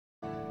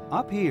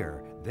Up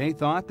here, they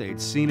thought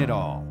they'd seen it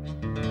all.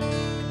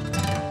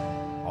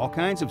 All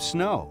kinds of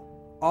snow,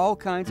 all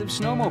kinds of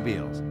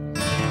snowmobiles.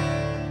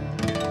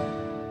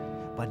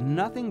 But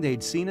nothing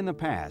they'd seen in the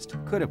past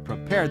could have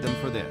prepared them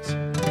for this.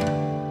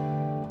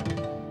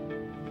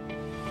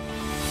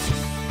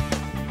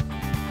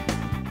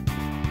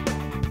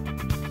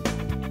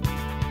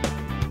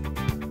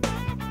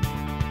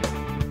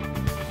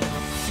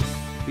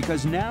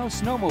 Because now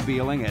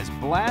snowmobiling has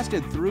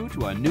blasted through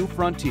to a new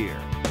frontier.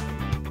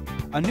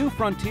 A new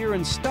frontier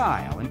in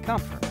style and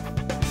comfort,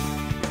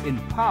 in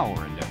power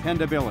and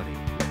dependability.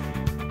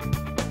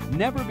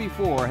 Never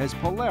before has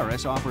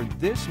Polaris offered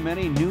this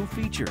many new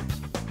features,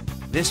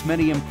 this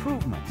many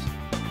improvements.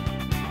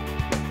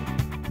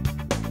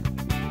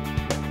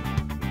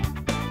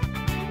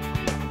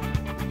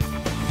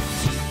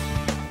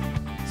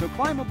 So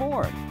climb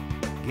aboard.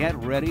 Get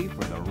ready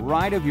for the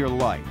ride of your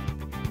life.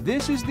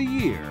 This is the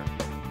year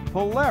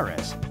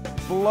Polaris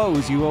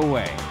blows you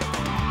away.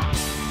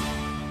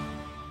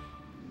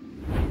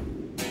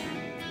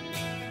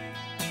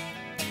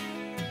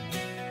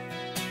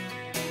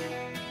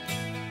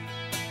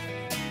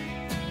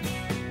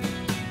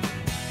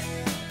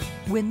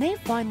 When they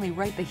finally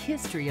write the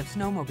history of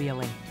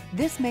snowmobiling,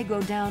 this may go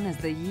down as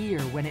the year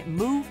when it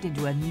moved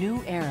into a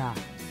new era,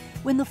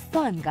 when the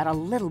fun got a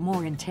little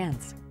more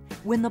intense,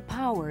 when the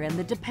power and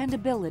the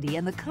dependability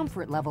and the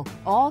comfort level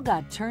all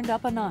got turned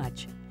up a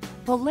notch.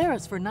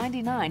 Polaris for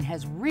 $99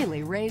 has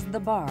really raised the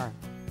bar.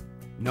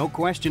 No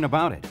question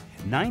about it.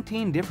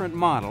 19 different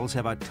models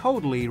have a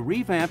totally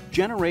revamped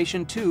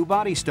Generation 2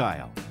 body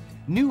style.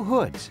 New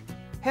hoods,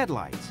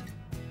 headlights,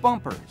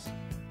 bumpers,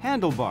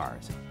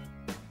 handlebars.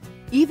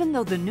 Even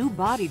though the new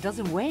body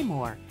doesn't weigh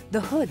more,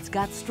 the hoods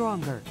got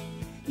stronger.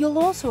 You'll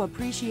also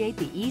appreciate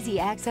the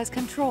easy access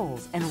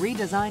controls and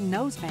redesigned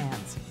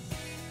nosebands.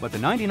 But the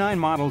 99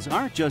 models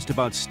aren't just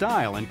about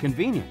style and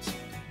convenience.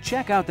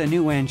 Check out the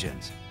new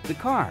engines, the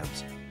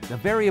carbs, the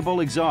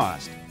variable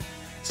exhaust.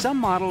 Some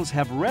models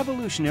have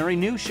revolutionary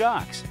new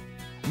shocks.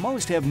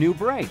 Most have new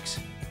brakes,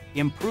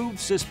 improved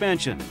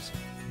suspensions,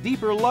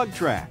 deeper lug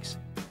tracks,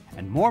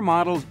 and more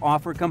models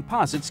offer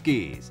composite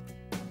skis.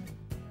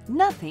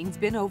 Nothing's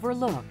been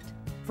overlooked.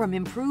 From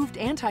improved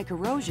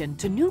anti-corrosion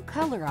to new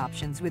color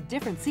options with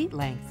different seat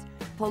lengths,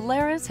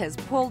 Polaris has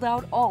pulled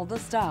out all the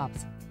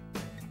stops.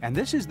 And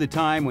this is the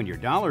time when your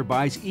dollar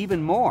buys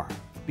even more,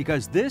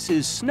 because this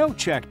is snow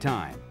check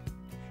time.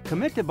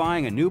 Commit to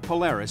buying a new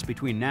Polaris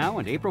between now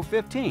and April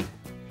 15th,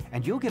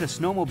 and you'll get a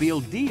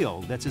snowmobile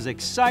deal that's as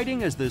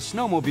exciting as the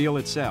snowmobile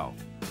itself.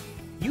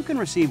 You can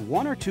receive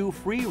 1 or 2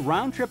 free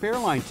round-trip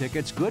airline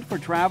tickets good for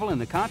travel in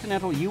the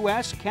continental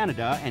U.S.,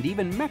 Canada, and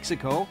even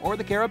Mexico or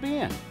the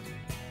Caribbean.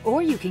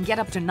 Or you can get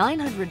up to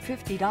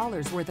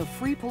 $950 worth of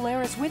free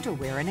Polaris winter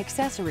wear and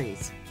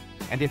accessories.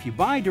 And if you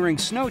buy during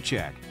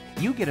SnowCheck,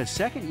 you get a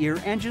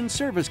second-year engine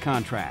service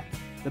contract,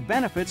 the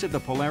benefits of the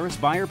Polaris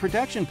Buyer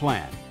Protection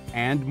Plan,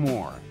 and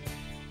more.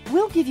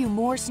 We'll give you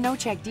more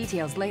SnowCheck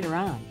details later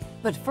on.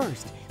 But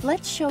first,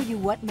 let's show you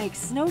what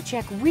makes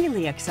SnowCheck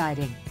really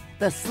exciting.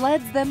 The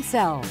sleds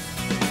themselves.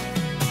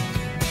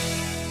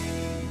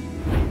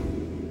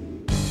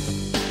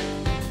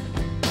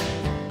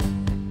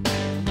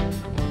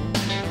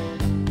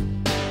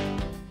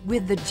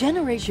 With the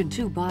Generation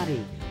 2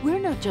 body, we're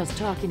not just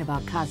talking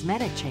about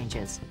cosmetic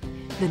changes.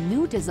 The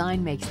new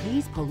design makes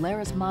these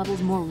Polaris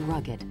models more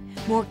rugged,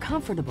 more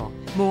comfortable,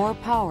 more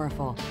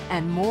powerful,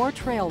 and more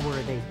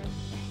trail-worthy.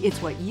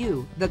 It's what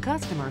you, the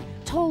customer,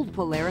 told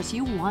Polaris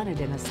you wanted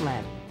in a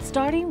sled,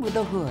 starting with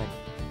the hood.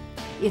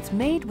 It's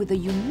made with a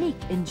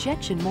unique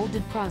injection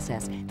molded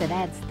process that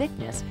adds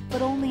thickness,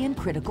 but only in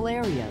critical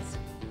areas.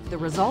 The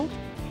result?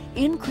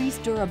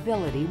 Increased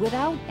durability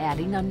without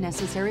adding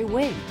unnecessary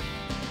weight.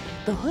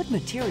 The hood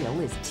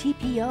material is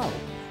TPO,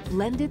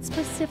 blended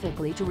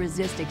specifically to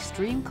resist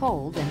extreme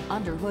cold and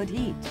underhood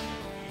heat.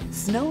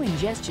 Snow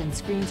ingestion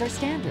screens are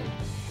standard,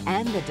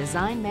 and the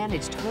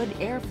design-managed hood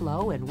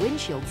airflow and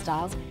windshield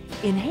styles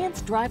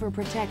enhance driver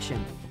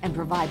protection and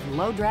provide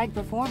low-drag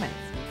performance.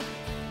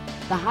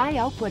 The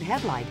high-output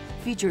headlight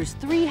features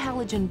 3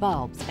 halogen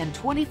bulbs and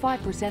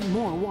 25%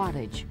 more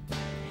wattage.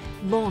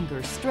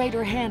 Longer,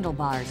 straighter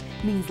handlebars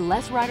means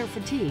less rider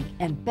fatigue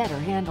and better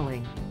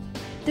handling.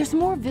 There's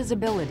more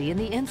visibility in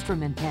the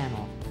instrument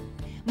panel,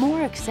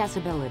 more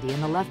accessibility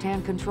in the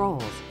left-hand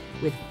controls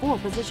with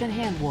 4-position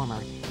hand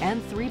warmer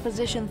and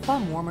 3-position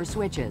thumb warmer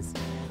switches,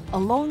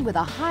 along with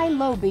a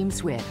high-low beam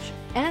switch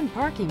and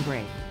parking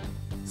brake.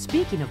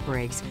 Speaking of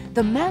brakes,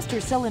 the master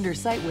cylinder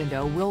sight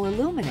window will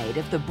illuminate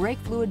if the brake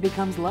fluid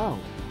becomes low.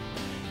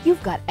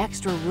 You've got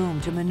extra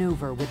room to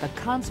maneuver with the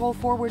console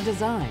forward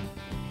design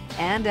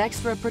and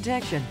extra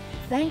protection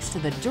thanks to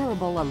the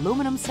durable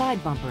aluminum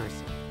side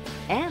bumpers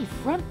and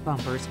front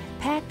bumpers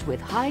packed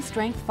with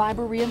high-strength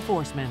fiber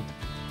reinforcement.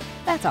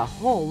 That's a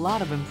whole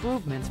lot of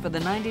improvements for the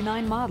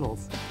 99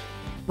 models.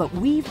 But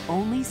we've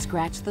only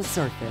scratched the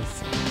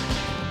surface.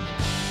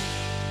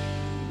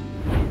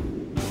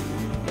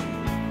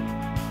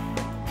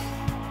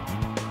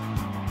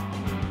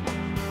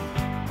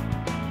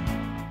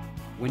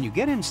 When you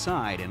get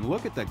inside and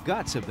look at the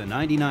guts of the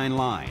 99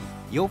 line,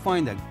 you'll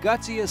find the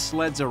gutsiest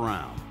sleds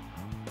around.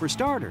 For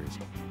starters,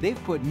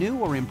 they've put new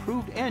or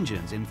improved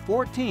engines in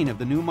 14 of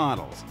the new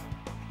models.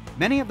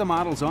 Many of the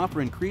models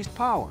offer increased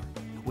power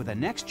with a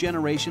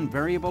next-generation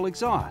variable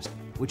exhaust,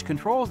 which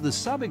controls the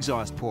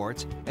sub-exhaust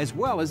ports as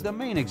well as the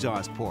main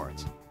exhaust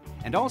ports,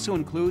 and also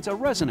includes a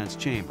resonance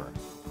chamber.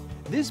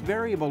 This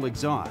variable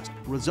exhaust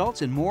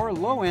results in more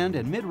low-end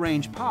and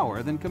mid-range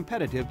power than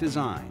competitive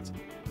designs.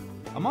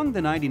 Among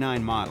the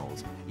 99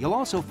 models, you'll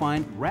also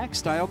find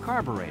rack-style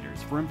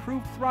carburetors for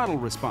improved throttle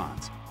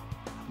response,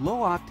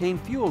 low-octane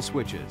fuel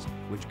switches,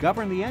 which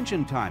govern the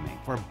engine timing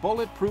for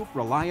bulletproof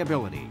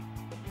reliability,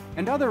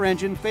 and other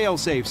engine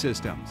fail-safe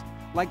systems,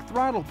 like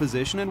throttle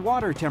position and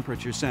water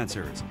temperature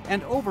sensors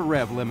and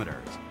over-rev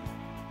limiters.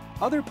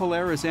 Other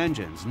Polaris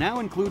engines now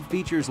include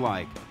features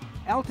like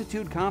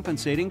altitude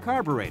compensating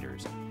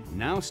carburetors,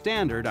 now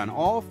standard on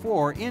all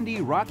 4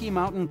 Indy Rocky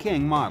Mountain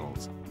King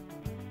models,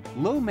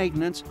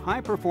 low-maintenance,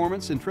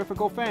 high-performance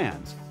centrifugal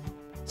fans,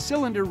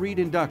 cylinder reed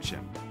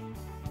induction,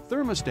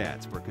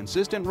 thermostats for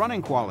consistent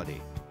running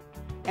quality,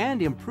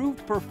 and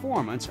improved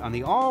performance on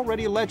the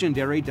already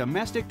legendary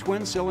domestic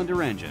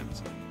twin-cylinder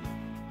engines.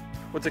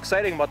 What's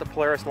exciting about the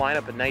Polaris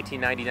lineup in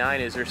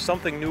 1999 is there's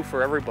something new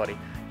for everybody.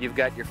 You've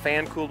got your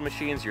fan-cooled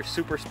machines, your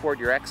Super Sport,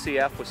 your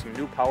XCF with some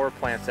new power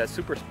plants. That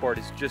Super Sport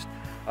is just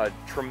a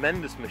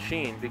tremendous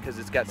machine because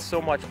it's got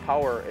so much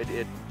power.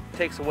 It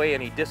takes away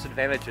any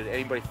disadvantage that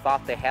anybody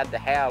thought they had to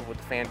have with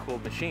the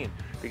fan-cooled machine,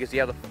 because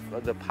you have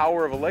the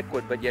power of a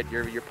liquid, but yet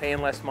you're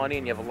paying less money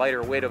and you have a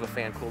lighter weight of a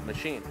fan-cooled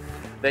machine.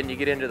 Then you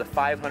get into the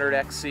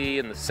 500XC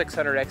and the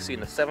 600XC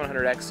and the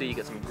 700XC. You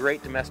get some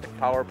great domestic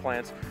power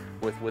plants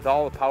with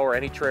all the power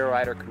any trail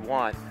rider could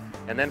want.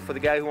 And then for the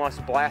guy who wants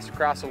to blast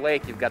across a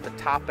lake, you've got the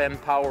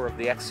top-end power of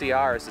the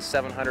XCRs, the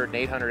 700 and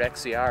 800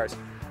 XCRs.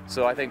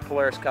 So I think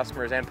Polaris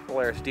customers and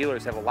Polaris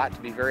dealers have a lot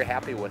to be very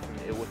happy with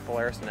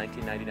Polaris in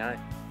 1999.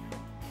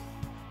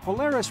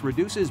 Polaris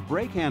reduces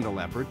brake handle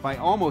effort by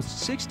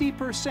almost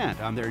 60%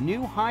 on their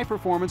new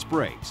high-performance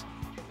brakes,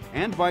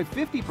 and by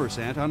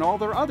 50% on all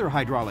their other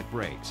hydraulic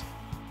brakes.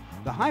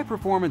 The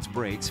high-performance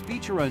brakes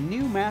feature a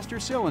new master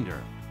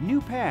cylinder,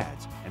 new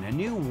pads, and a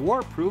new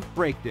warp-proof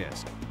brake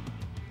disc.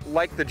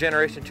 Like the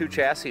Generation 2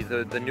 chassis,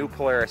 the new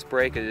Polaris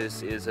brake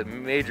is a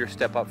major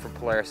step up for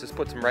Polaris. This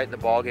puts them right in the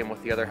ballgame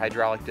with the other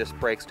hydraulic disc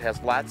brakes. It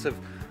has lots of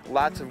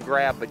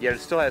grab, but yet it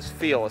still has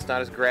feel. It's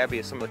not as grabby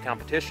as some of the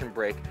competition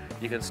brake.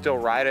 You can still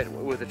ride it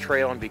with a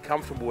trail and be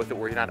comfortable with it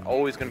where you're not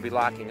always going to be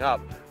locking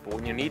up. But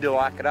when you need to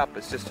lock it up,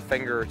 it's just a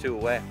finger or two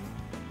away.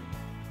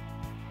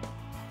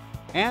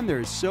 And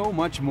there's so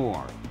much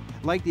more,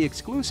 like the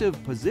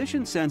exclusive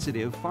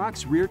position-sensitive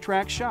Fox rear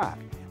track shock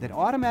that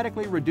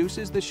automatically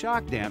reduces the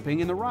shock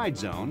damping in the ride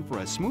zone for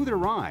a smoother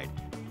ride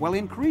while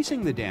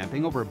increasing the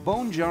damping over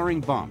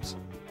bone-jarring bumps.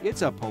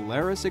 It's a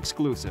Polaris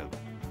exclusive.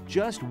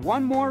 Just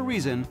one more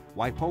reason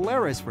why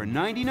Polaris for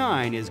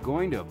 '99 is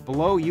going to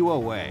blow you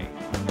away.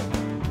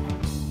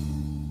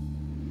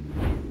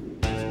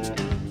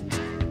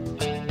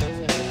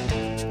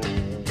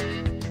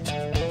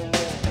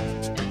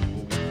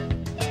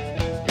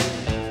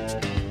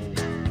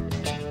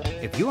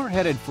 If you're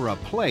headed for a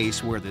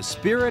place where the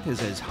spirit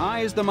is as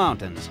high as the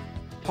mountains,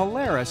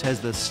 Polaris has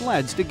the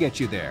sleds to get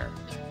you there.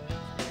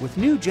 With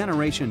new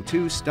Generation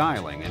 2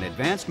 styling and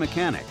advanced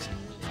mechanics,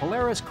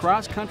 Polaris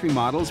cross-country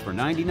models for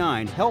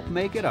 '99 help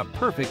make it a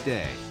perfect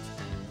day.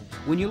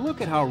 When you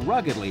look at how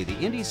ruggedly the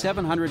Indy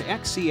 700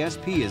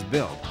 XCSP is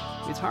built,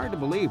 it's hard to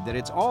believe that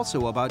it's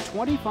also about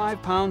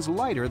 25 pounds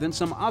lighter than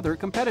some other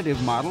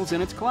competitive models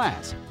in its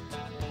class.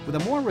 With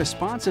a more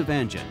responsive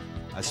engine,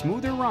 a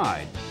smoother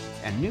ride,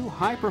 and new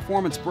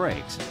high-performance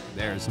brakes,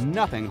 there's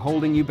nothing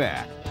holding you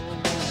back.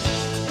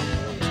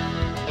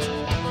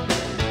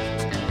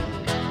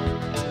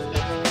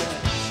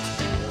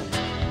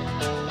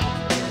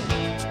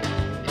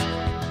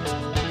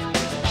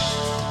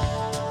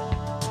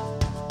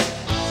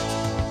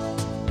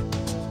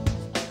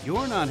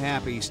 You're not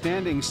happy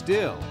standing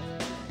still.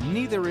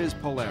 Neither is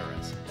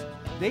Polaris.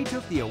 They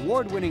took the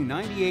award-winning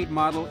 '98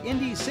 model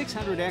Indy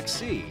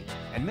 600XC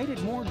and made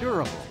it more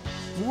durable,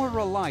 more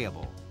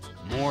reliable,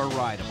 more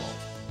rideable.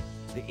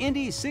 The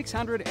Indy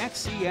 600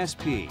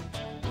 XCSP,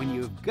 when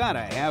you've gotta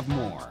have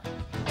more.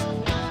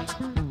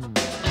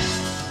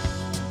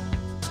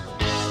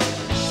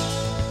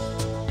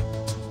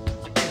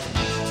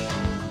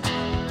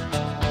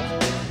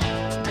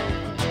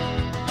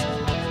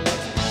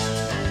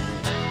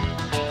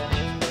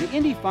 The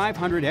Indy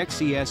 500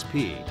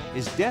 XCSP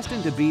is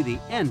destined to be the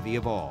envy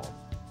of all.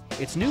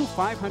 Its new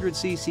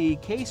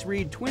 500cc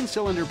case-reed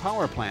twin-cylinder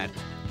power plant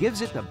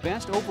gives it the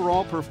best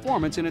overall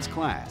performance in its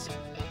class.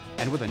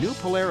 And with a new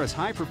Polaris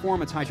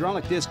high-performance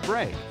hydraulic disc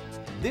brake,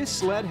 this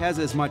sled has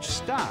as much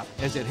stop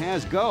as it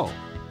has go.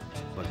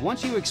 But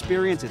once you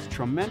experience its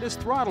tremendous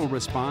throttle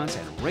response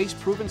and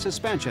race-proven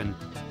suspension,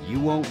 you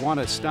won't want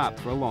to stop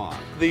for long.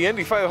 The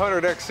Indy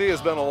 500 XC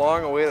has been a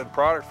long-awaited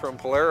product from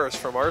Polaris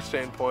from our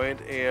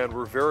standpoint, and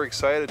we're very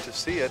excited to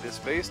see it. It's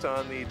based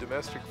on the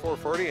domestic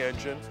 440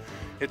 engine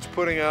It's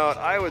putting out,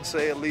 I would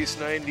say, at least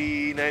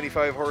 90,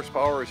 95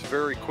 horsepower. It's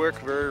very quick,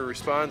 very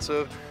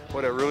responsive.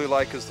 What I really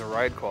like is the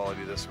ride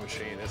quality of this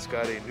machine. It's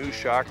got a new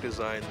shock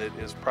design that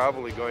is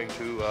probably going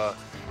to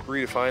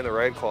redefine the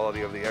ride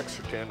quality of the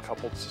Extra-10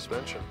 coupled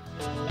suspension.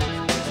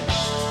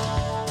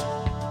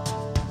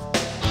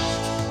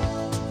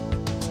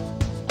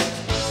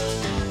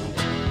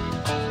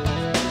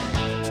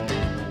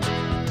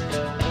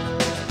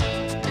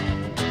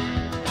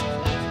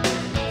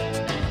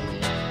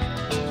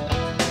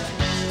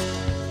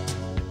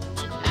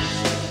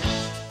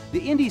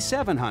 The Indy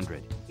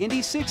 700,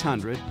 Indy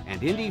 600,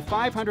 and Indy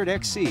 500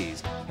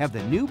 XCs have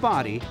the new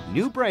body,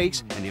 new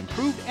brakes, and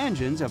improved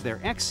engines of their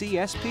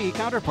XCSP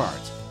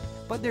counterparts.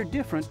 But they're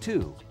different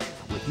too,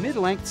 with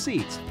mid-length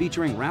seats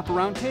featuring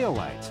wraparound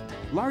taillights,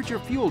 larger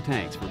fuel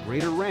tanks for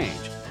greater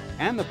range,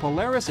 and the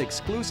Polaris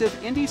exclusive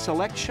Indy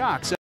Select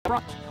shocks up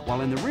front,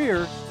 while in the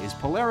rear is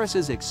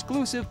Polaris's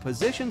exclusive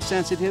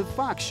position-sensitive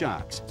Fox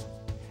shocks.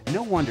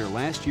 No wonder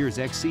last year's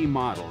XC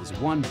models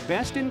won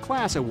Best in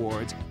Class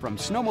awards from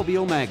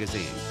Snowmobile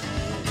magazine.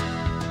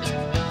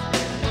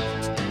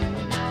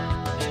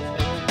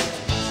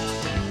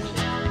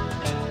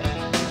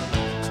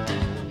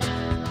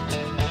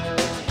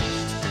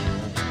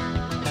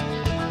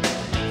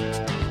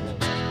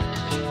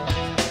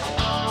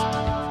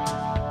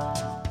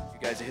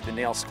 Hit the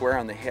nail square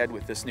on the head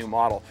with this new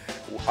model.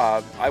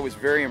 I was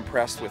very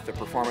impressed with the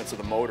performance of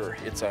the motor.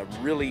 It's a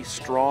really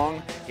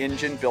strong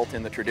engine built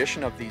in the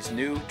tradition of these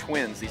new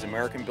twins, these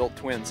American-built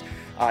twins.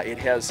 It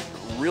has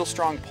real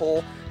strong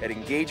pull at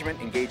engagement,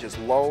 engages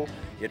low.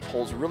 It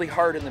pulls really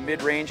hard in the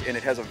mid-range, and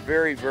it has a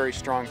very, very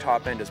strong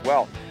top end as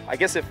well. I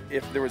guess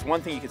if there was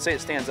one thing you could say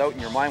that stands out in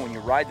your mind when you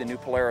ride the new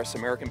Polaris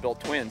American-built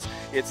twins,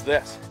 it's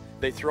this.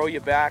 They throw you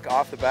back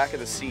off the back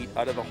of the seat,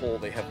 out of the hole.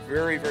 They have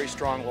very, very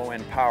strong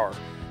low-end power.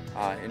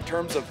 In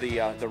terms of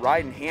the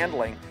ride and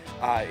handling,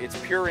 it's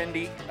pure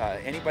Indy.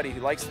 Anybody who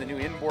likes the new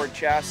inboard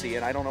chassis,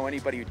 and I don't know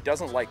anybody who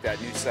doesn't like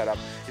that new setup,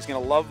 is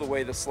going to love the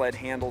way the sled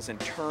handles in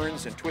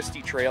turns and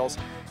twisty trails.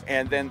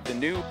 And then the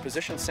new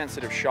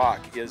position-sensitive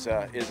shock is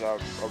a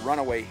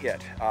runaway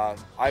hit.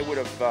 I would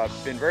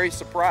have been very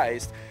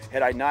surprised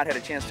had I not had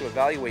a chance to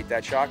evaluate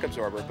that shock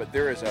absorber, but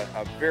there is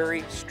a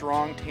very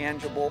strong,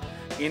 tangible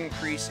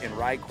increase in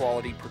ride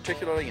quality,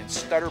 particularly in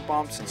stutter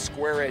bumps and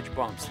square edge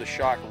bumps. The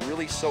shock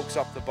really soaks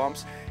up the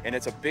bumps, and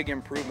it's a big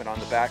improvement on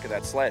the back of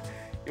that sled.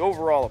 The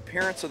overall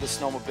appearance of the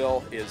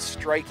snowmobile is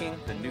striking,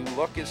 the new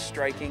look is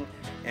striking,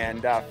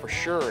 and for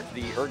sure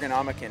the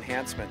ergonomic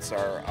enhancements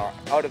are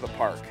out of the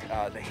park.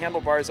 The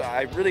handlebars,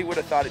 I really would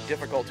have thought it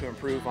difficult to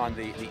improve on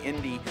the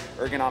Indy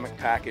ergonomic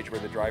package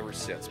where the driver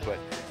sits, but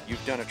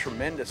you've done a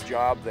tremendous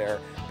job there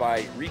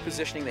by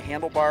repositioning the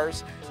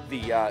handlebars,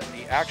 the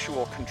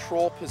actual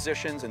control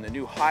positions, and the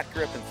new hot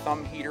grip and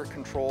thumb heater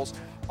controls.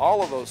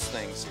 All of those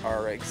things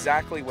are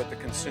exactly what the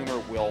consumer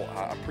will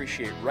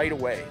appreciate right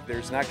away.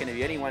 There's not going to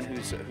be anyone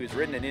who's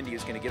ridden an Indy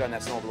who's going to get on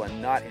that snowmobile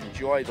and not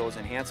enjoy those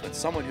enhancements.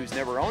 Someone who's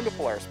never owned a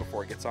Polaris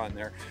before gets on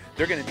there,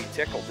 they're going to be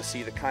tickled to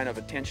see the kind of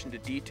attention to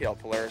detail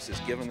Polaris has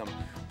given them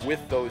with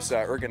those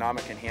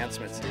ergonomic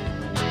enhancements.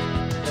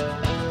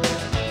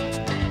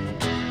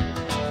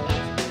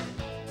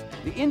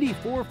 The Indy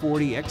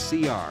 440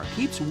 XCR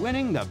keeps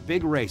winning the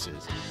big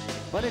races.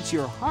 But it's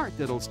your heart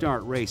that'll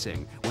start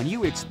racing when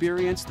you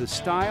experience the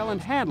style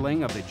and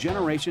handling of the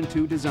Generation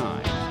 2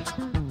 design.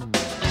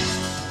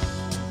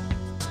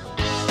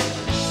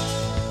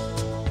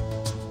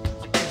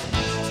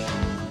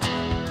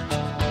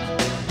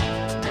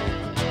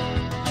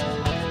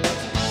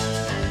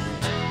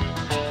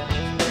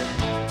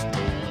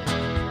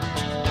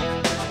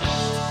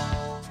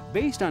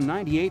 Based on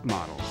 98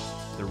 models,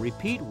 the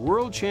repeat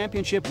World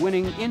Championship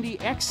winning Indy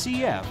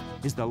XCF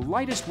is the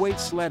lightest weight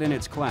sled in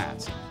its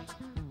class.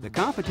 The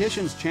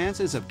competition's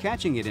chances of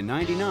catching it in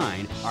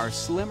 '99 are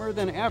slimmer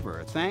than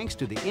ever thanks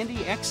to the Indy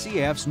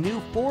XCF's new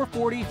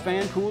 440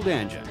 fan-cooled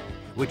engine,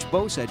 which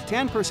boasts a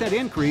 10%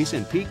 increase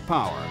in peak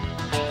power.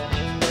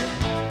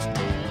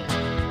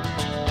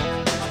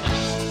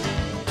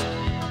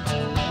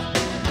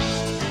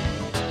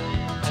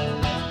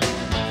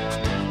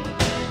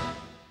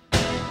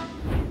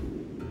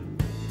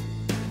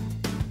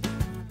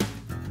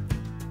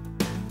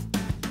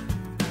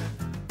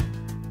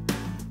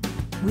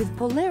 With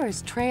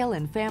Polaris trail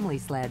and family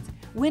sleds,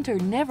 winter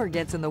never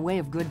gets in the way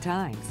of good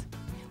times.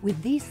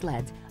 With these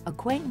sleds,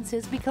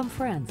 acquaintances become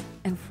friends,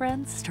 and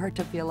friends start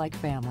to feel like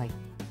family.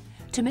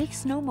 To make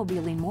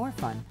snowmobiling more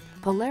fun,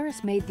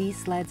 Polaris made these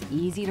sleds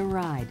easy to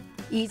ride,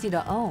 easy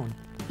to own,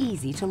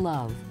 easy to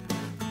love.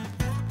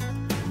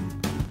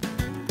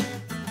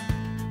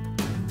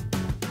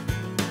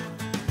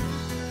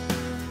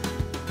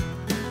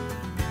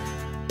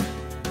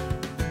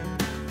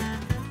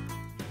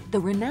 The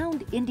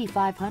renowned Indy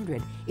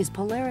 500 is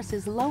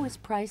Polaris's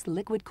lowest priced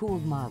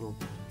liquid-cooled model.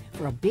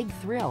 For a big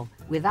thrill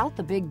without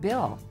the big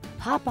bill,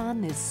 hop on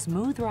this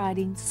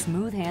smooth-riding,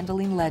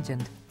 smooth-handling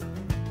legend.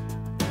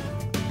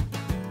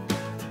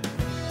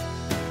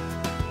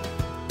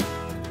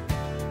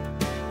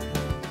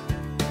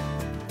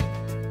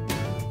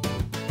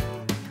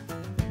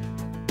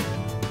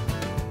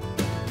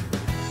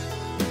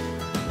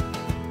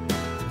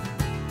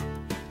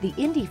 The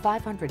Indy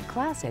 500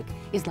 Classic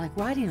is like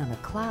riding on a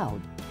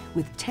cloud,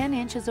 with 10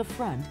 inches of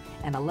front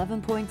and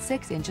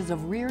 11.6 inches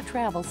of rear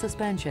travel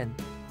suspension.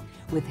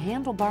 With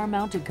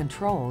handlebar-mounted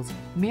controls,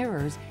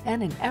 mirrors,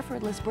 and an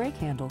effortless brake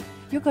handle,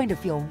 you're going to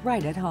feel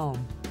right at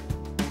home.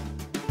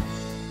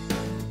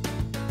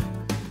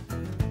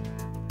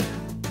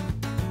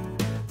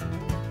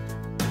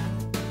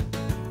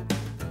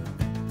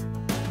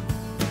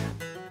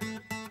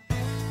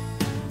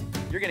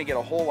 You're going to get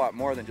a whole lot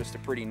more than just a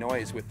pretty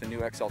noise with the new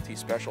XLT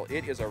Special.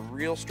 It is a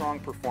real strong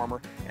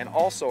performer and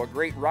also a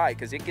great ride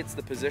because it gets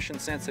the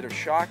position-sensitive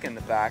shock in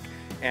the back,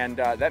 and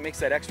that makes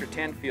that extra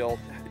 10 feel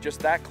just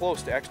that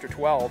close to extra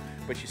 12,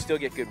 but you still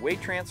get good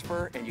weight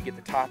transfer and you get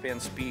the top-end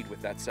speed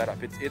with that setup.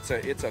 It's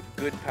a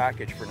good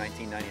package for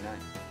 $19.99.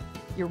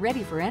 You're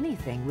ready for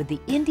anything with the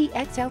Indy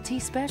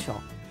XLT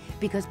Special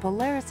because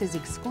Polaris's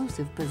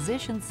exclusive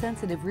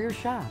position-sensitive rear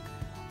shock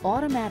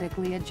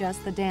automatically adjusts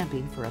the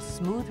damping for a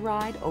smooth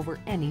ride over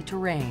any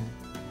terrain.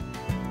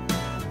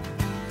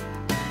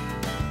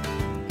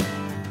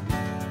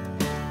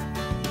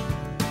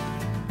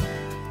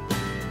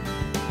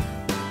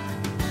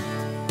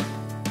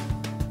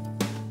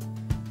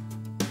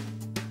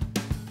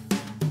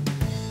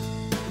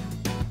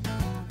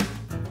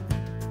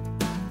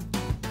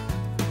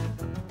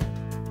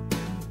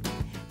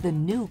 The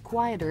new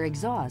quieter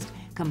exhaust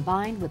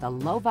combined with a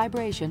low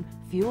vibration,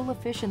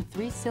 fuel-efficient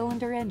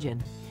 3-cylinder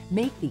engine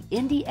make the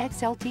Indy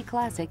XLT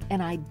Classic an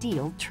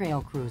ideal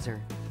trail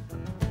cruiser.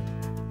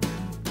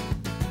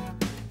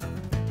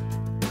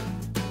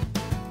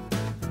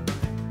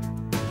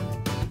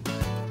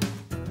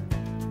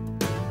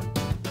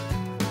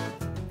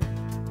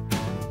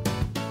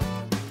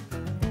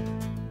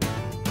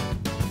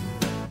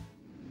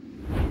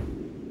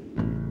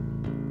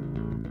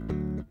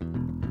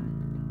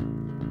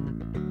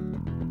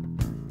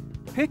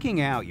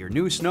 Picking out your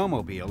new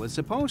snowmobile is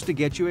supposed to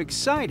get you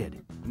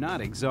excited,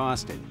 not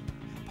exhausted.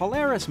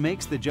 Polaris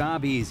makes the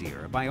job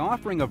easier by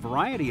offering a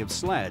variety of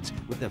sleds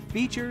with the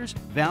features,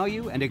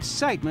 value, and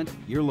excitement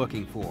you're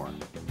looking for.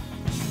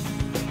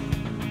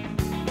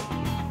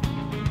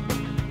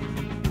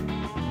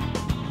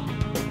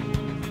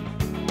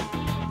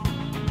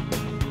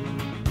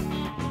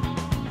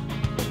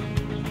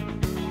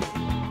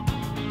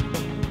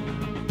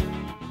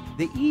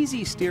 The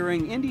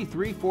easy-steering Indy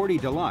 340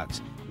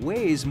 Deluxe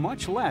weighs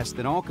much less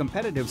than all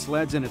competitive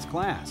sleds in its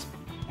class,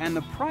 and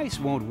the price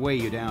won't weigh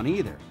you down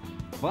either.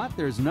 But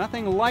there's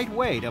nothing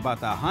lightweight about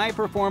the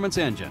high-performance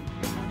engine.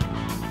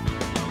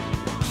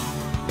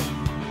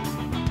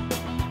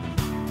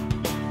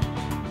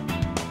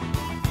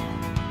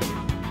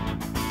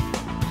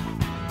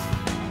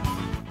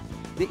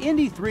 The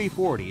Indy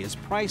 340 is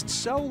priced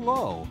so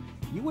low,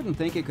 you wouldn't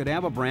think it could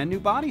have a brand new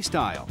body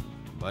style,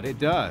 but it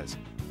does.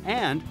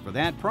 And for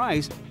that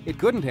price, it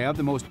couldn't have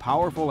the most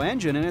powerful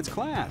engine in its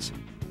class,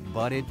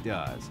 but it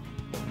does.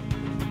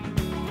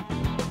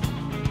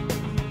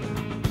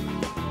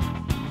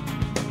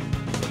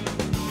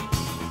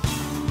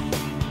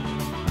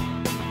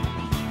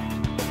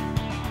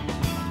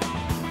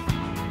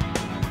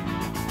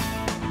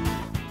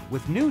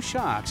 With new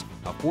shocks,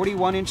 a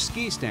 41-inch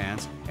ski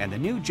stance, and the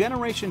new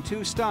Generation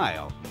 2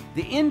 style,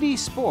 the Indy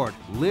Sport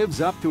lives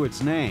up to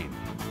its name.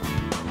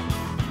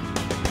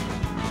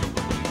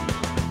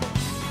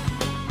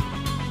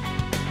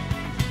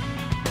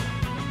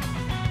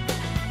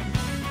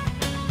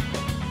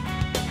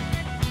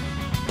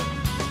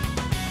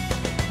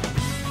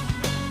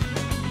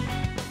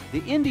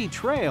 The Indy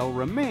Trail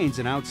remains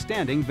an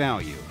outstanding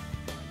value.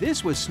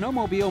 This was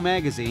Snowmobile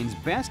Magazine's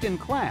best in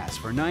class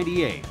for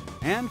 '98,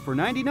 and for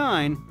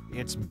 '99,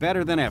 it's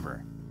better than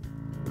ever.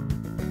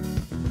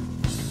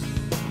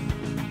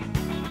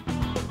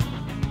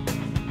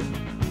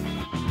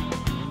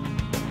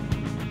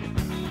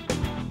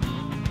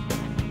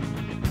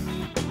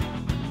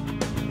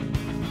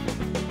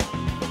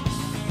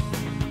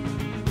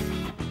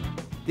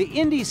 The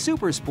Indy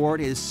Super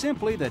Sport is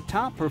simply the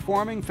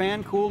top-performing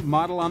fan-cooled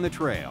model on the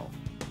trail.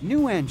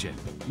 New engine,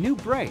 new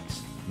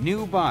brakes,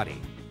 new body.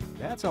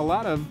 That's a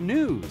lot of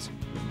news.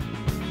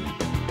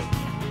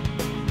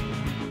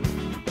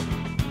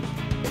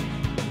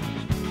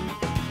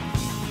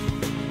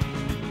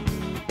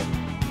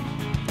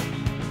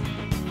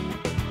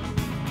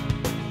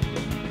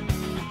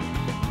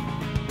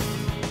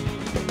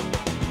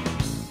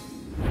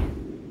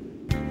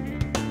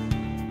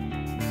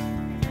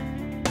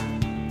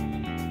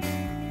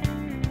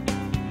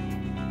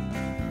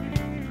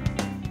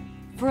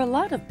 For a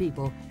lot of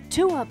people,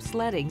 two-up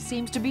sledding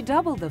seems to be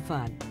double the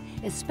fun,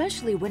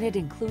 especially when it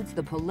includes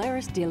the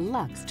Polaris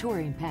Deluxe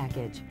Touring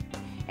Package.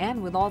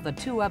 And with all the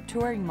two-up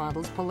touring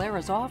models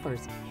Polaris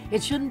offers,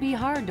 it shouldn't be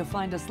hard to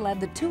find a sled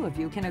the two of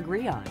you can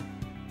agree on.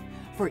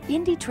 For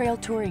Indy Trail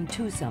Touring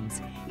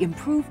twosomes,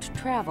 improved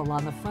travel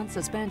on the front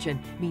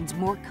suspension means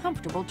more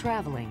comfortable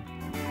traveling.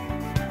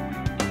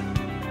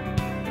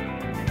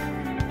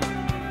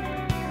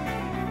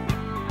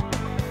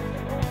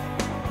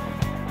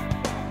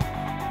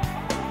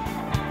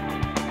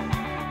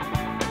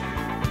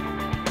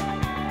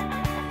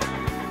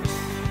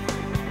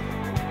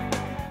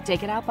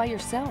 Take it out by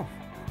yourself,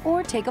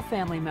 or take a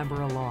family member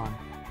along.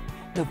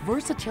 The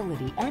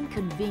versatility and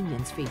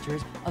convenience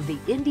features of the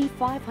Indy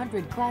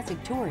 500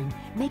 Classic Touring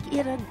make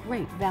it a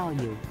great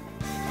value.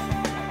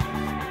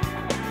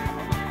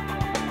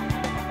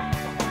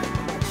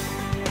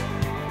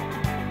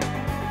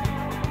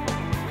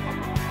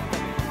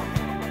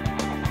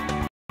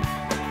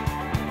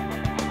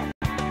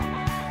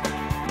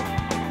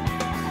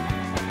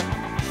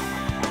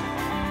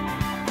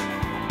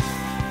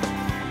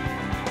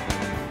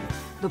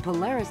 The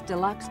Polaris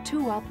Deluxe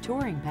 2-up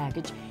Touring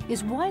Package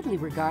is widely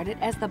regarded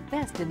as the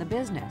best in the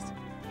business.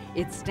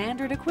 It's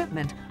standard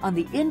equipment on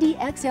the Indy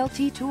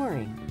XLT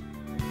Touring.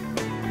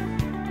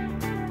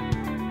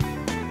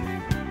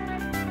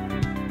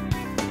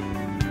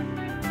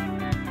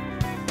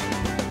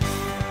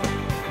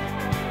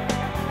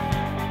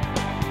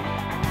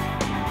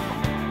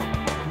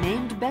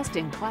 Named Best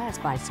in Class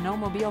by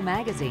Snowmobile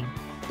Magazine,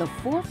 the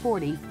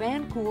 440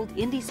 fan-cooled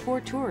Indy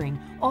Sport Touring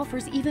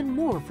offers even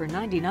more for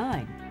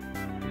 $99.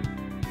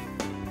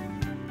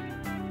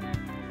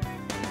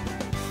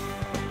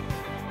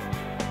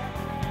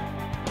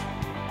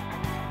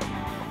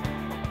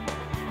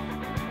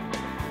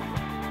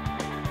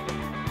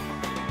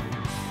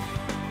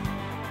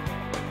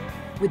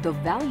 With the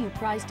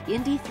value-priced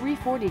Indy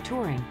 340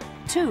 Touring,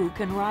 two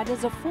can ride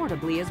as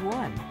affordably as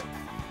one.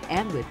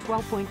 And with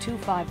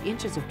 12.25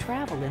 inches of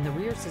travel in the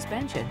rear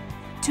suspension,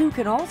 two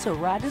can also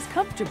ride as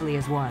comfortably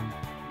as one.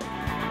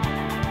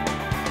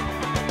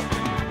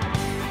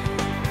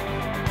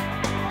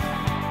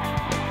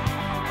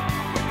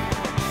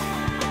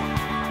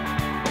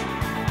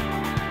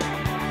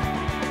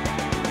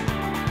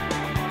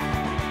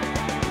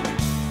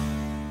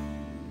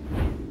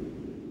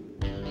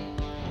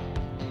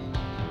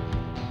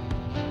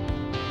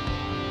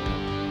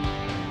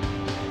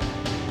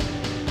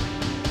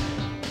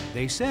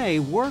 They say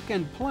work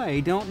and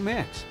play don't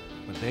mix,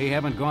 but they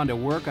haven't gone to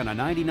work on a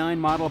 '99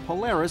 model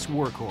Polaris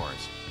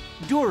workhorse.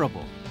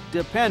 Durable,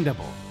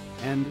 dependable,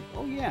 and,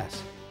 oh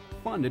yes,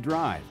 fun to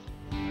drive.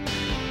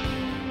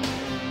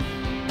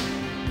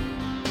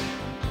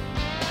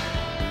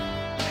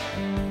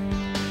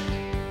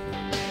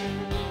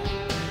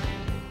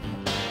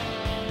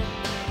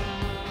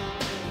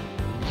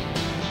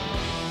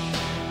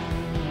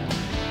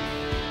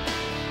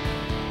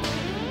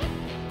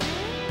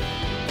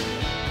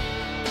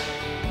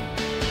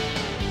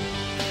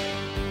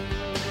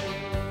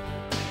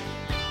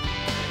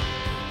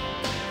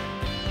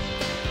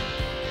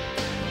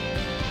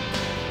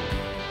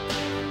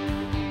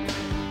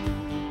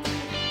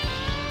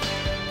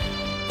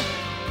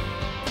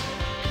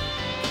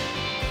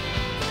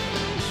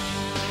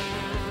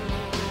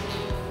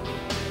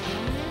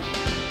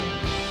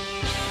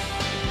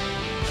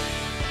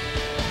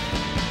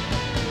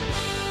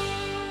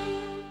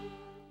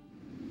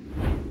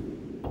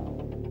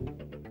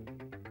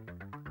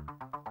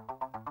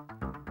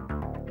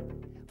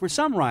 For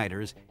some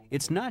riders,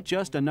 it's not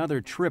just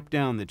another trip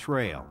down the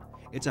trail.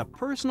 It's a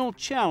personal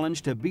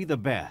challenge to be the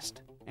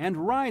best and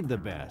ride the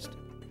best.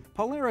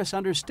 Polaris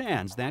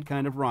understands that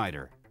kind of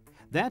rider.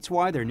 That's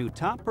why their new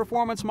top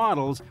performance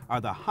models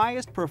are the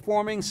highest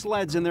performing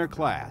sleds in their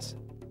class.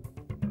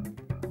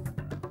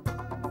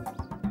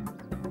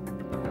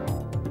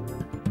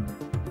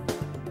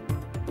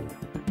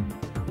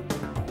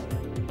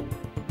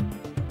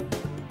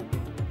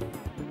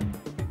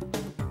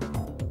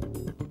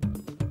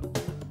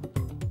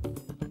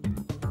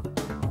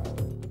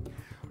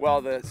 Well,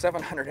 the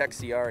 700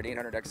 XCR and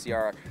 800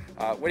 XCR,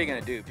 what are you going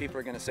to do? People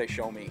are going to say,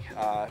 show me.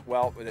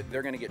 Well,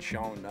 they're going to get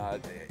shown.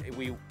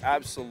 We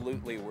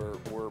absolutely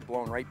were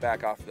blown right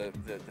back off the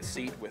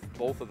seat with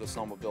both of the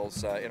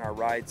snowmobiles in our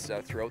rides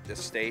throughout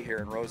this stay here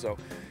in Roseau.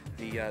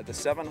 The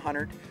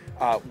 700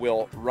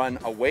 will run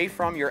away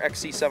from your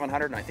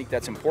XC700, and I think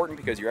that's important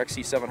because your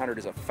XC700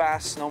 is a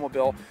fast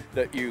snowmobile.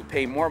 That you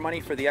pay more money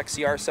for the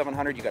XCR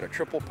 700. You got a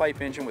triple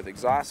pipe engine with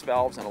exhaust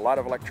valves and a lot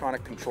of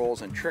electronic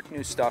controls and trick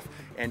new stuff,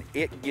 and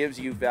it gives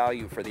you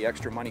value for the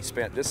extra money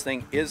spent. This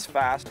thing is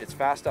fast. It's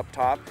fast up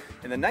top,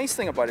 and the nice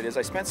thing about it is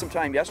I spent some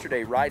time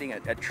yesterday riding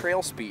it at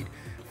trail speed,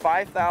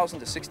 5,000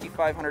 to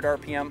 6,500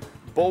 RPM.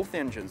 Both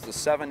engines, the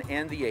 7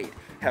 and the 8,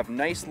 have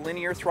nice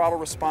linear throttle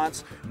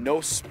response,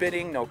 no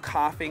spitting, no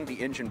coughing. The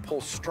engine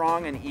pulls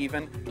strong and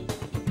even.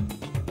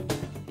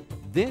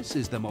 This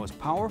is the most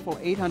powerful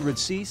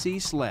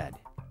 800cc sled,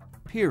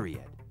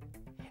 period.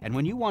 And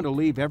when you want to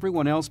leave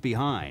everyone else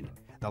behind,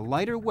 the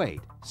lighter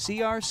weight,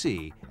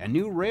 CRC, and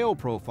new rail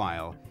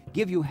profile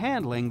give you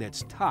handling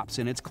that's tops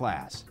in its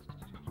class.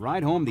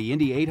 Ride home the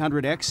Indy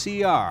 800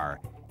 XCR,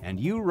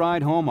 and you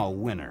ride home a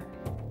winner.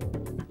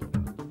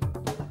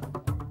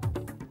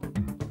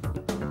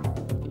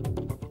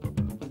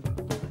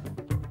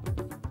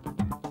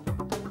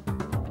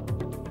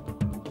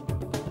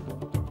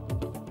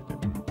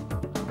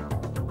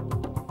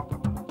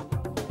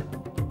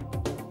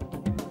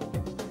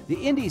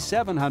 The Indy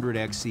 700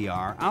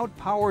 XCR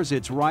outpowers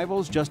its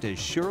rivals just as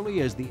surely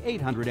as the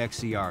 800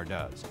 XCR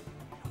does.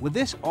 With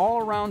this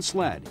all-around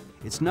sled,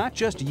 it's not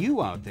just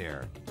you out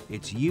there,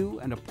 it's you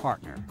and a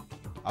partner.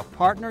 a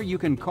partner you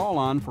can call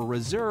on for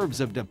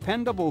reserves of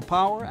dependable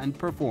power and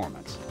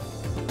performance.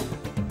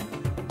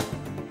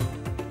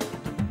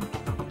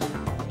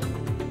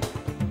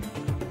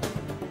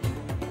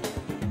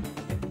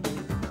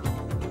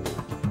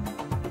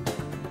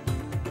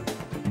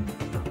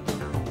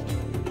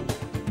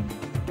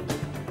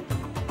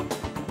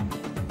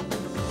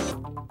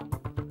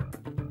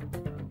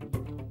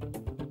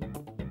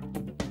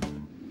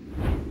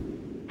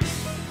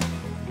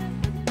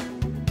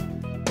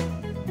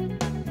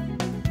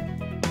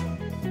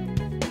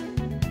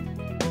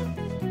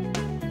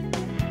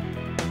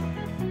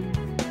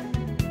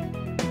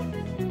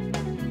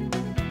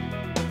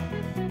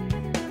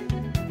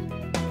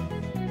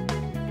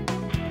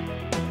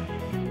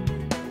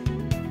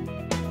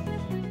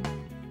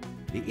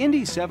 The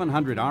Indy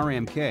 700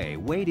 RMK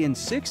weighed in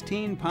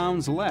 16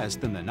 pounds less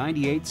than the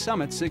 98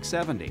 Summit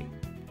 670,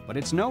 but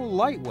it's no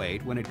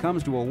lightweight when it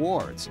comes to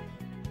awards.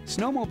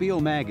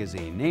 Snowmobile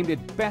magazine named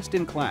it Best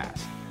in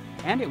Class,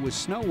 and it was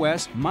Snow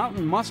West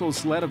Mountain Muscle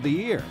Sled of the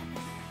Year.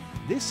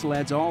 This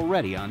sled's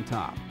already on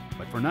top,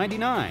 but for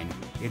 '99,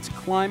 it's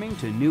climbing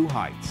to new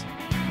heights.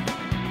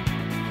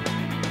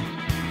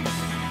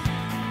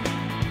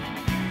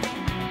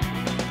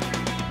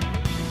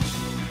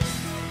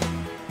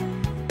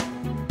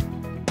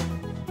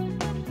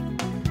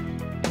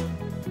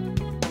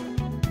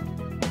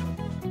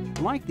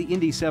 Like the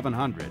Indy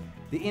 700,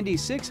 the Indy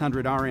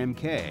 600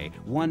 RMK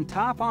won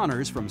top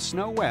honors from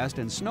Snow West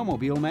and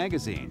Snowmobile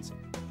magazines.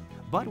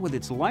 But with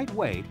its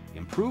lightweight,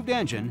 improved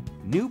engine,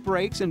 new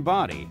brakes and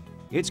body,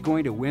 it's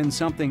going to win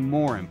something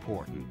more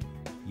important: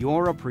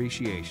 your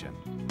appreciation.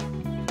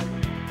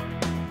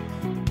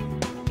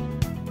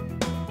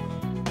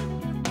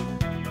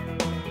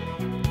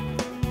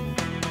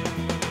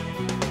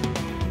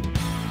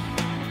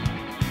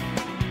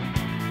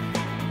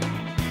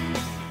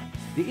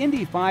 The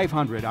Indy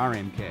 500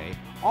 RMK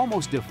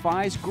almost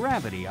defies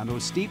gravity on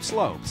those steep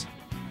slopes.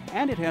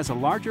 And it has a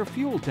larger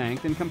fuel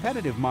tank than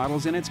competitive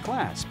models in its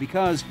class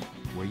because,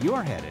 where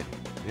you're headed,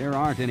 there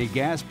aren't any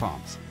gas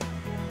pumps.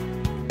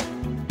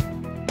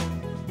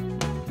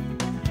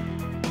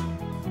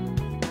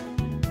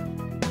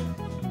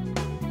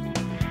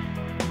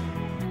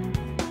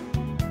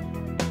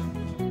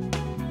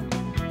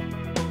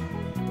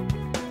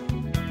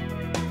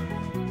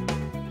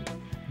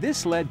 This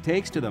sled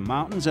takes to the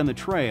mountains and the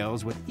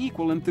trails with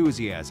equal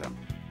enthusiasm.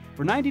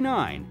 For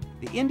 '99,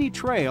 the Indy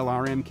Trail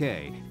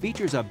RMK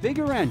features a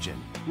bigger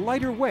engine,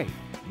 lighter weight,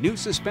 new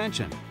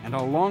suspension, and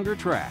a longer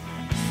track.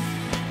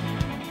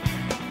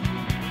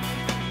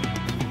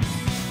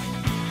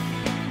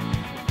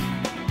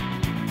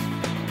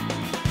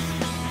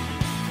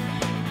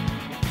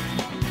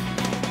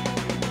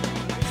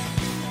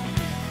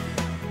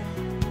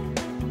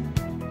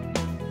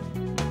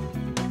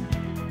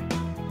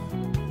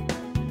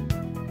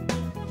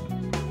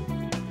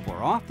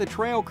 For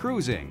off-the-trail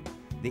cruising,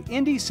 the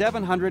Indy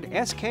 700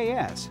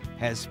 SKS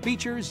has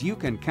features you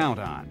can count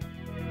on.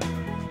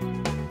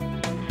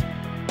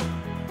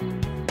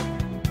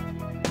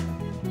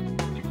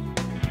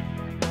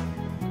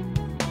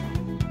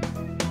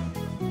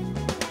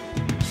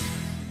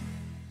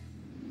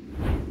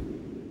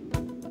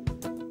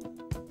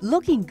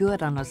 Looking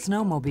good on a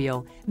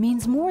snowmobile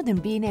means more than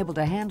being able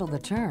to handle the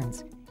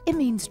turns. It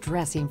means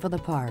dressing for the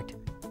part.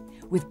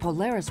 With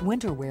Polaris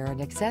winter wear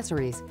and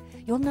accessories,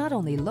 you'll not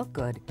only look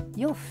good,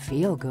 you'll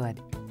feel good.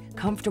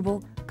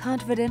 Comfortable,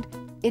 confident,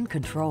 in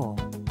control.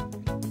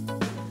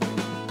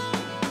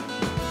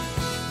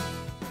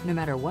 No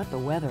matter what the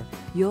weather,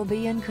 you'll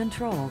be in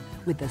control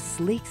with the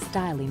sleek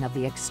styling of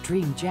the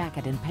Extreme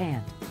jacket and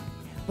pant.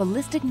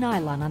 Ballistic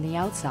nylon on the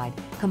outside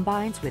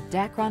combines with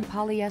Dacron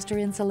polyester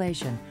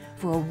insulation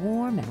for a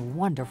warm and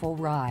wonderful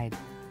ride.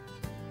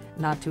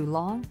 Not too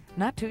long,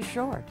 not too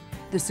short.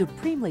 The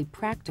supremely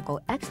practical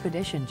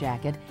Expedition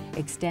jacket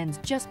extends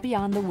just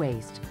beyond the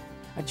waist.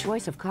 A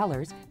choice of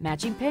colors,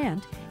 matching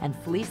pant, and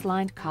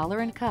fleece-lined collar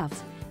and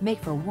cuffs make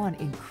for one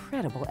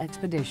incredible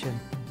Expedition.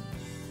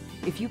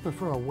 If you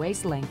prefer a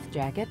waist-length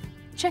jacket,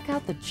 check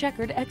out the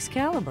checkered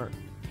Excalibur.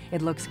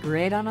 It looks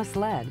great on a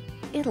sled.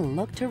 It'll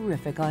look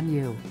terrific on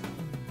you.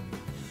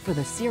 For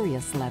the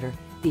serious sledder,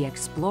 the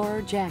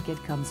Explorer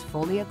jacket comes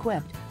fully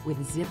equipped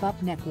with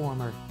zip-up neck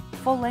warmer,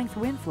 full-length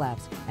wind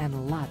flaps,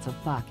 and lots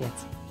of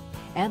pockets.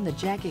 And the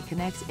jacket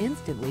connects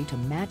instantly to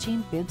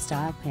matching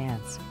bib-style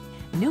pants.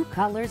 New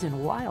colors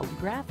and wild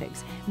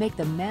graphics make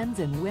the men's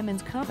and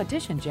women's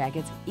competition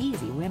jackets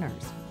easy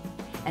winners.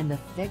 And the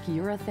thick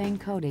urethane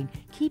coating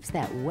keeps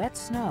that wet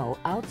snow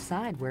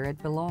outside where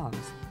it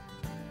belongs.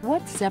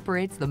 What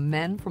separates the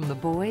men from the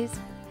boys?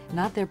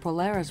 Not their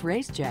Polaris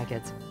race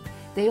jackets.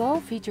 They all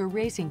feature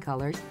racing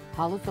colors,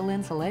 holofill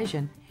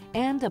insulation,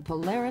 and a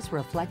Polaris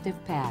reflective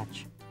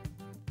patch.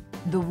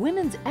 The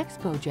women's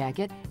Expo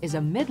jacket is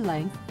a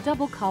mid-length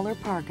double-collar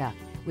parka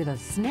with a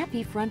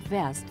snappy front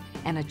vest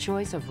and a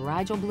choice of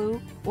Rigel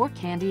blue or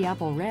candy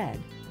apple red.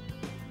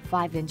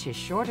 5 inches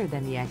shorter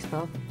than the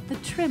Expo, the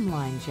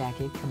Trimline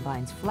jacket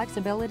combines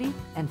flexibility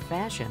and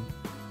fashion.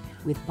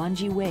 With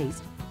bungee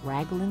waist,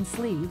 raglan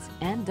sleeves,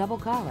 and double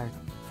collar,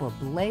 for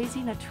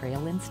blazing a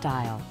trail in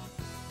style.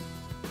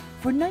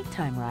 For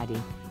nighttime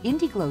riding,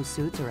 Indiglow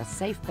suits are a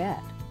safe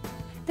bet.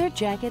 Their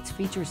jackets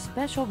feature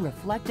special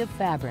reflective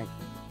fabric,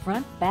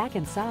 front, back,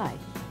 and side.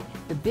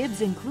 The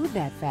bibs include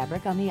that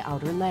fabric on the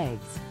outer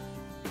legs.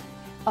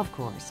 Of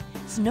course,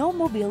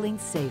 snowmobiling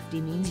safety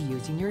means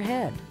using your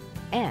head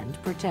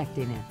and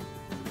protecting it.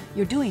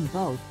 You're doing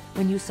both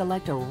when you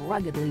select a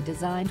ruggedly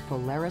designed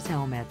Polaris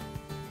helmet.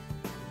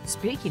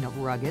 Speaking of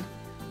rugged,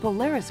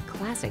 Polaris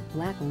classic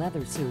black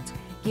leather suits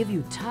give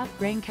you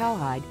top-grain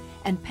cowhide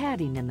and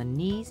padding in the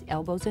knees,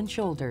 elbows, and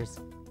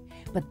shoulders.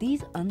 But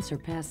these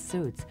unsurpassed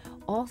suits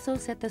also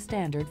set the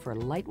standard for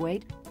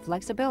lightweight,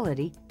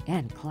 flexibility,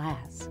 and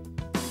class.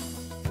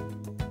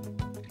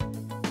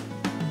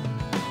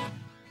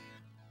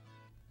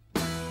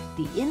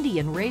 The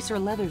Indian Racer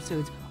leather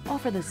suits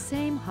offer the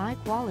same high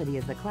quality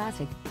as the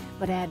classic,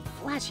 but add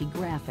flashy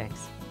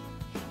graphics.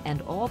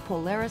 And all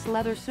Polaris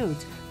leather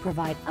suits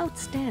provide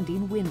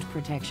outstanding wind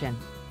protection,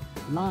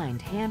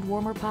 lined hand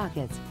warmer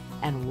pockets,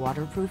 and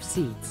waterproof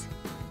seats.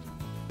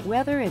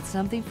 Whether it's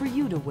something for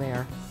you to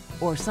wear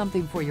or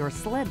something for your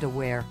sled to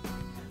wear,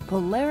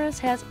 Polaris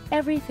has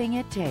everything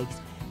it takes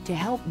to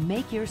help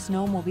make your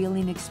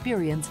snowmobiling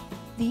experience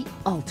the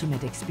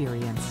ultimate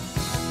experience.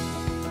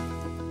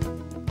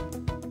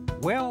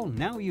 Well,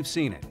 now you've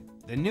seen it.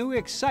 The new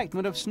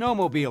excitement of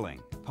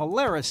snowmobiling,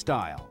 Polaris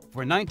style,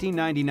 for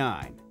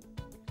 $19.99.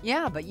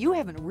 Yeah, but you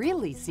haven't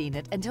really seen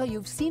it until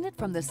you've seen it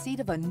from the seat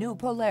of a new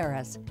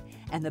Polaris.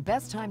 And the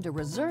best time to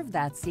reserve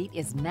that seat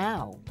is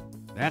now.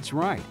 That's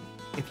right.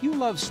 If you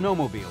love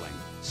snowmobiling,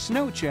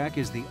 SnowCheck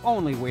is the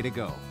only way to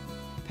go.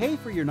 Pay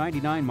for your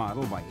 '99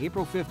 model by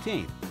April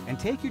 15th and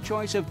take your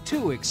choice of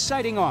 2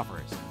 exciting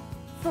offers.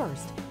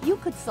 First, you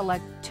could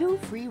select 2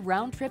 free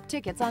round-trip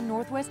tickets on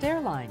Northwest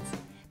Airlines.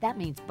 That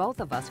means both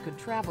of us could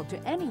travel to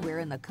anywhere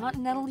in the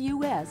continental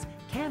U.S.,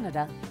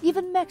 Canada,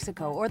 even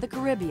Mexico or the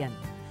Caribbean.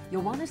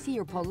 You'll want to see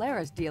your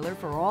Polaris dealer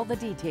for all the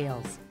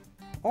details.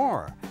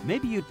 Or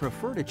maybe you'd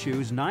prefer to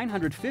choose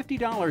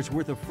 $950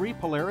 worth of free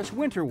Polaris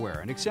winter wear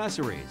and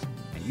accessories.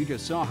 And you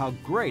just saw how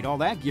great all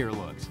that gear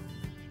looks.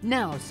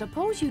 Now,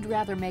 suppose you'd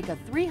rather make a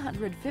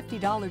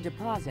 $350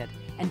 deposit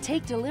and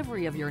take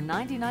delivery of your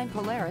 '99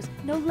 Polaris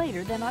no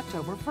later than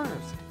October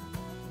 1st.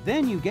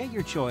 Then you get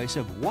your choice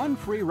of 1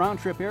 free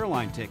round-trip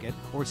airline ticket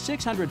or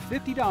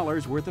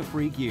 $650 worth of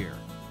free gear.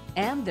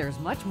 And there's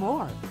much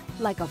more,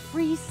 like a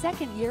free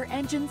second-year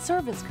engine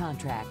service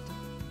contract,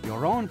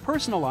 Your own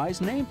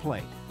personalized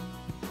nameplate.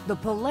 the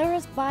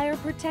Polaris Buyer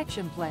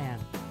Protection Plan,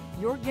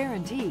 your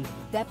guarantee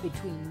that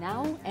between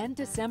now and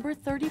December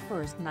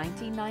 31st,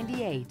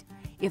 1998,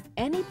 if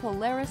any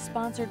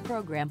Polaris-sponsored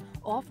program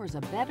offers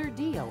a better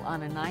deal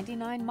on a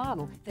 '99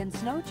 model than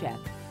SnowCheck,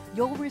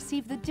 you'll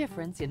receive the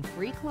difference in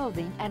free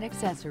clothing and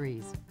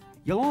accessories.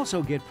 You'll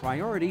also get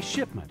priority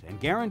shipment and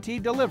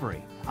guaranteed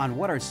delivery on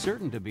what are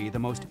certain to be the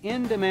most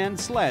in-demand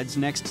sleds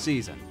next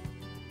season.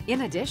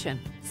 In addition,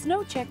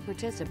 SnowCheck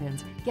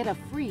participants get a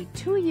free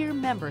 2-year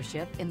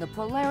membership in the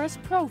Polaris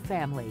Pro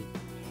family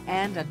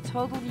and a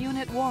total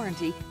unit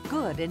warranty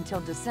good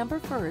until December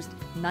 1st,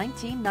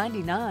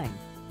 1999.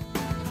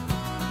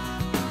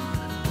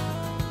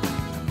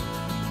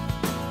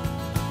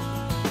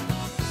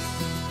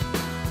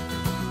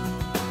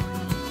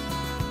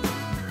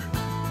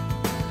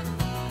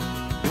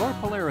 Your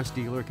Polaris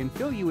dealer can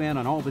fill you in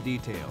on all the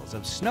details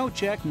of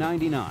SnowCheck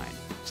 '99.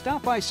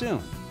 Stop by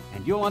soon,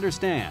 and you'll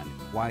understand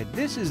why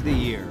this is the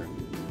year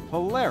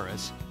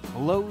Polaris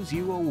blows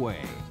you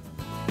away.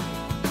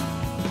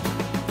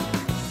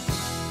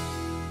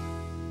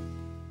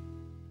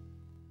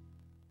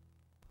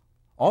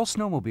 All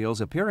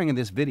snowmobiles appearing in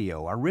this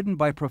video are ridden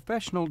by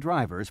professional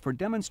drivers for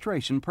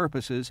demonstration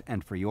purposes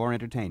and for your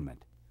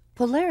entertainment.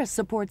 Polaris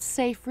supports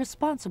safe,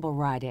 responsible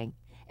riding.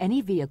 Any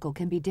vehicle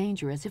can be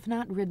dangerous if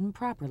not ridden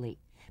properly.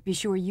 Be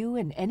sure you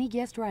and any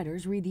guest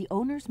riders read the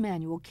owner's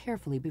manual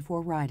carefully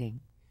before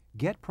riding.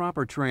 Get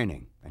proper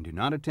training and do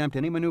not attempt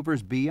any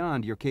maneuvers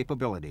beyond your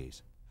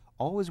capabilities.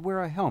 Always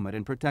wear a helmet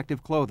and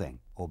protective clothing.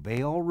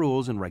 Obey all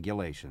rules and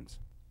regulations.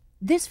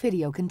 This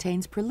video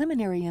contains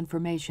preliminary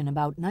information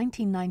about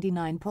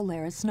 1999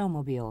 Polaris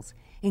snowmobiles,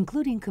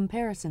 including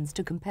comparisons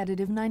to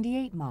competitive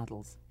 '98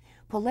 models.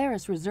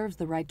 Polaris reserves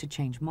the right to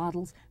change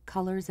models,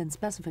 colors, and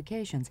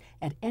specifications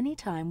at any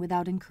time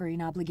without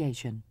incurring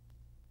obligation.